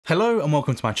Hello and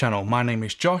welcome to my channel. My name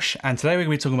is Josh and today we're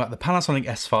going to be talking about the Panasonic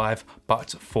S5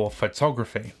 but for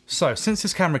photography. So since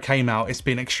this camera came out, it's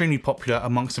been extremely popular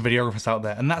amongst the videographers out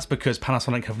there, and that's because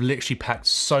Panasonic have literally packed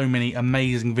so many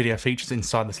amazing video features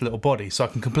inside this little body, so I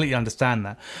can completely understand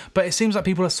that. But it seems like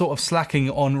people are sort of slacking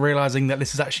on realizing that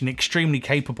this is actually an extremely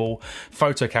capable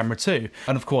photo camera too.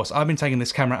 And of course, I've been taking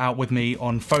this camera out with me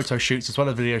on photo shoots as well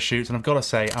as video shoots, and I've got to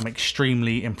say I'm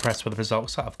extremely impressed with the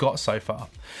results that I've got so far.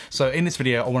 So in this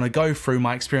video, I want to go through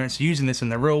my experience using this in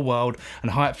the real world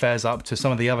and how it fares up to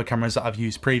some of the other cameras that I've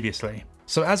used previously.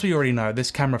 So as we already know,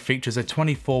 this camera features a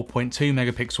 24.2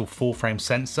 megapixel full frame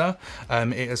sensor.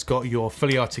 It has got your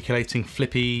fully articulating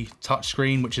flippy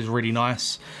touchscreen, which is really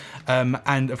nice.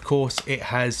 And of course it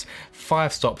has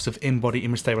 5 stops of in-body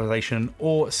image stabilization,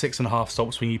 or 6.5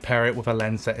 stops when you pair it with a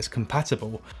lens that is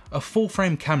compatible. A full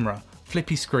frame camera,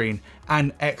 flippy screen,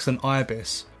 and excellent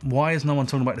IBIS. Why is no one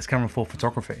talking about this camera for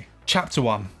photography? Chapter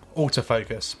 1.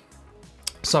 Autofocus.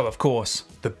 So of course,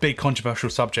 the big controversial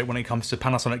subject when it comes to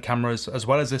Panasonic cameras, as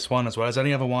well as this one, as well as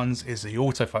any other ones, is the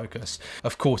autofocus.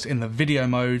 Of course, in the video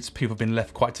modes, people have been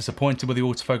left quite disappointed with the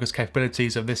autofocus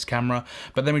capabilities of this camera,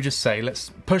 but let me just say,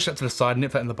 let's push that to the side,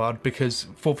 nip that in the bud, because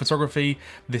for photography,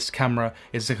 this camera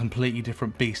is a completely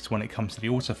different beast when it comes to the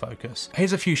autofocus.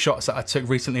 Here's a few shots that I took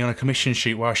recently on a commission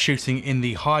shoot where I was shooting in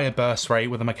the higher burst rate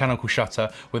with a mechanical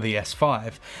shutter with the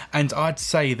S5, and I'd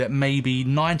say that maybe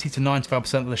 90 to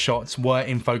 95% of the shots were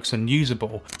in focus and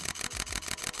usable.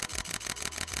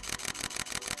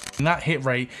 And that hit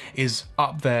rate is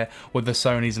up there with the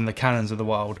Sonys and the Canons of the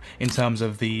world in terms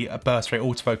of the burst rate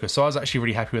autofocus, so I was actually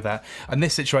really happy with that. And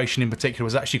this situation in particular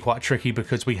was actually quite tricky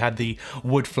because we had the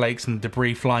wood flakes and the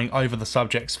debris flying over the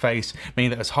subject's face,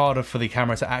 meaning that it was harder for the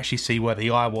camera to actually see where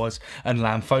the eye was and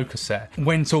land focus there.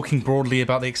 When talking broadly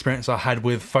about the experience I had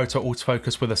with photo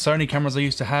autofocus with the Sony cameras I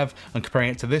used to have and comparing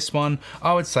it to this one,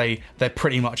 I would say they're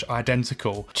pretty much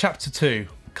identical. Chapter 2.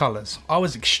 Colours. I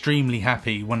was extremely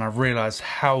happy when I realised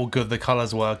how good the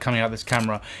colours were coming out of this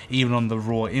camera, even on the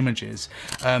raw images.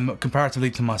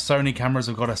 Comparatively to my Sony cameras,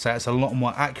 I've got to say it's a lot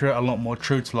more accurate, a lot more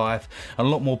true to life, a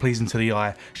lot more pleasing to the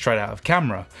eye straight out of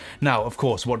camera. Now, of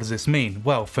course, what does this mean?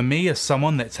 Well, for me, as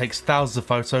someone that takes thousands of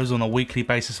photos on a weekly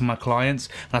basis for my clients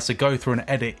and has to go through and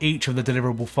edit each of the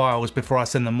deliverable files before I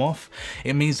send them off,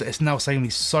 it means that it's now saving me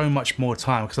so much more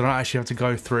time because I don't actually have to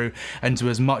go through and do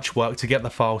as much work to get the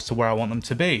files to where I want them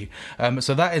to be.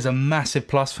 So that is a massive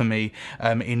plus for me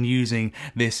in using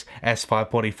this S5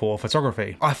 body for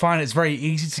photography. I find it's very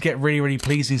easy to get really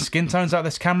pleasing skin tones out of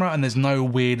this camera, and there's no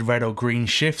weird red or green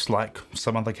shifts like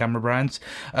some other camera brands.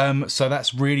 So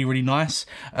that's really nice.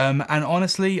 And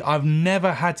honestly, I've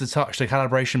never had to touch the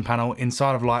calibration panel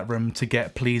inside of Lightroom to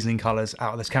get pleasing colors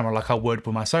out of this camera like I would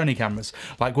with my Sony cameras.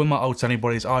 Like with my old Sony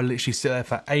bodies, I literally sit there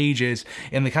for ages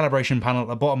in the calibration panel at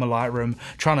the bottom of Lightroom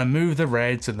trying to move the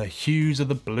reds and the hues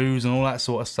of the blues and all that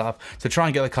sort of stuff to try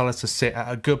and get the colors to sit at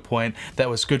a good point that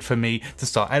was good for me to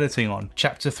start editing on.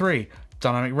 Chapter 3.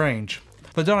 Dynamic range.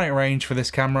 The dynamic range for this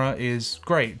camera is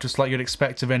great, just like you'd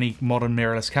expect of any modern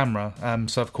mirrorless camera,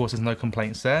 so of course there's no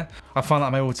complaints there. I find that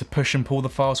I'm able to push and pull the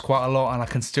files quite a lot, and I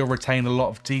can still retain a lot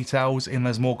of details in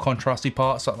those more contrasty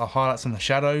parts like the highlights and the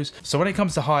shadows. So when it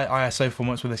comes to high ISO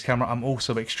performance with this camera, I'm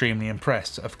also extremely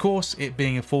impressed. Of course, it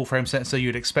being a full frame sensor,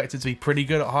 you'd expect it to be pretty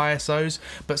good at high ISOs,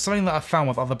 but something that I've found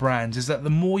with other brands is that the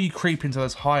more you creep into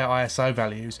those higher ISO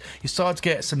values, you start to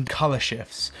get some color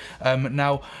shifts.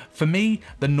 Now, for me,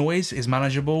 the noise is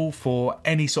manageable for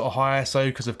any sort of high ISO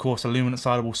because of course the luminance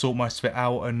slider will sort most of it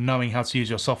out, and knowing how to use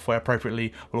your software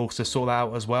appropriately will also sort that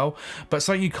out as well. But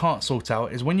something you can't sort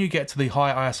out is when you get to the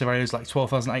high ISO values like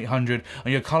 12,800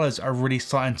 and your colors are really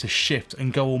starting to shift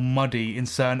and go all muddy in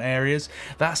certain areas.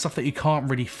 That's stuff that you can't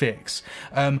really fix.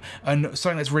 And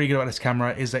something that's really good about this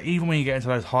camera is that even when you get into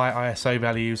those high ISO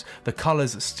values, the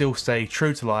colors still stay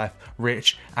true to life,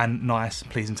 rich and nice,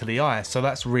 pleasing to the eye. So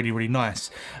that's really nice.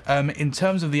 In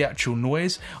terms of the actual noise,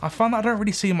 I find that I don't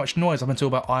really see much noise up until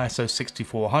about ISO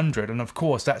 6400, and of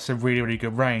course that's a really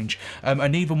good range.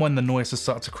 And even when the noise has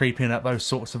started to creep in at those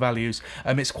sorts of values,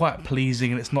 it's quite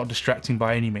pleasing and it's not distracting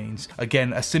by any means.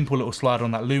 Again, a simple little slider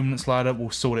on that luminance slider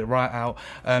will sort it right out,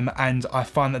 and I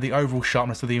find that the overall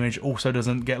sharpness of the image also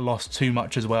doesn't get lost too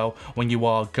much as well when you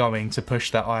are going to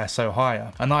push that ISO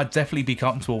higher. And I'd definitely be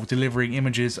comfortable delivering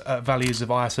images at values of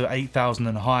ISO 8000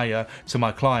 and higher to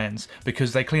my clients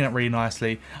because they clean up really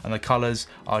nicely and the colors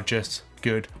are just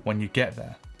good when you get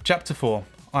there. Chapter 4.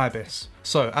 IBIS.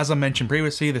 So as I mentioned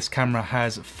previously, this camera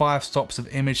has 5 stops of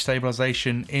image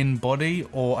stabilization in body,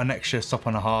 or an extra stop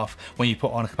and a half when you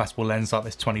put on a compatible lens like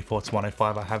this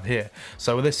 24-105 I have here.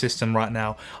 So with this system right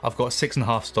now, I've got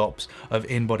 6.5 stops of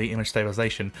in-body image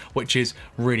stabilization, which is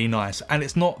really nice. And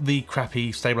it's not the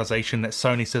crappy stabilization that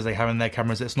Sony says they have in their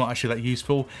cameras. It's not actually that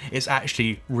useful. It's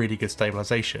actually really good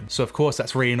stabilization. So of course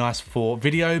that's really nice for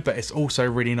video, but it's also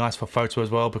really nice for photo as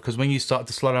well, because when you start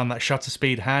to slow down that shutter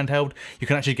speed handheld, you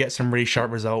can actually get some really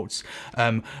sharp results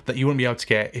that you wouldn't be able to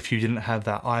get if you didn't have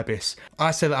that IBIS.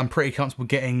 I say that I'm pretty comfortable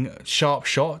getting sharp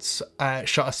shots at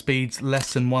shutter speeds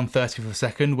less than 1/30th of a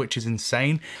second, which is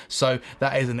insane. So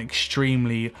that is an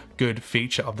extremely good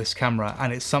feature of this camera,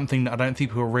 and it's something that I don't think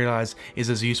people realize is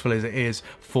as useful as it is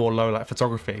for low light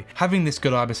photography. Having this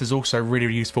good IBIS is also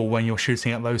really useful when you're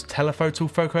shooting at those telephoto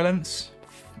focal lengths.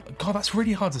 God, that's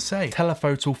really hard to say.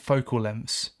 Telephoto focal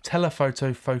lengths.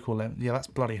 Telephoto focal length. Yeah, that's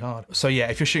bloody hard. So yeah,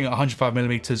 if you're shooting at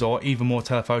 105mm or even more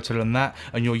telephoto than that,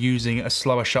 and you're using a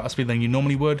slower shutter speed than you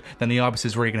normally would, then the IBIS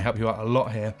is really going to help you out a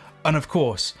lot here. And of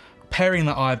course, pairing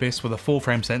the IBIS with a full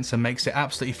frame sensor makes it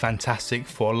absolutely fantastic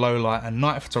for low light and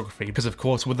night photography, because of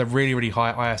course with the really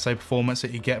high ISO performance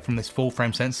that you get from this full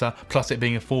frame sensor, plus it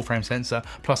being a full frame sensor,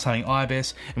 plus having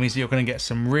IBIS, it means that you're going to get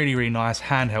some really nice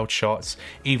handheld shots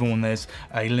even when there's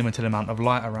a limited amount of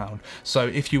light around. So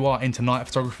if you are into night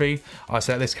photography, I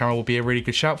say that this camera will be a really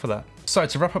good shout for that. So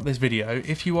to wrap up this video,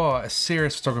 if you are a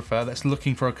serious photographer that's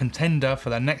looking for a contender for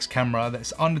their next camera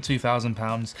that's under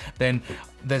 £2,000, then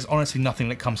there's honestly nothing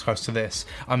that comes close to this.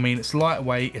 I mean, it's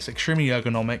lightweight, it's extremely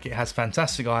ergonomic, it has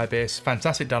fantastic IBIS,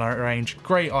 fantastic dynamic range,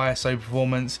 great ISO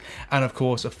performance, and of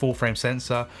course a full frame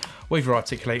sensor with your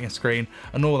articulating screen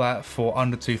and all that for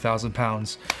under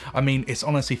 £2,000. I mean, it's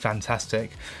honestly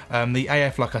fantastic. The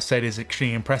AF, like I said, is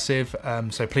extremely impressive,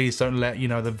 so please don't let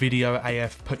the video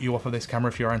AF put you off of this camera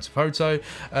if you're into photo.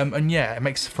 And yeah, it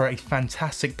makes for a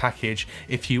fantastic package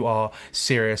if you are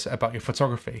serious about your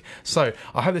photography. So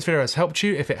I hope this video has helped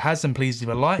you. If it has, then please leave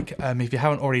a like. If you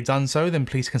haven't already done so, then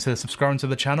please consider subscribing to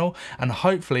the channel, and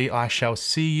hopefully I shall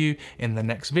see you in the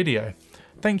next video.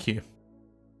 Thank you.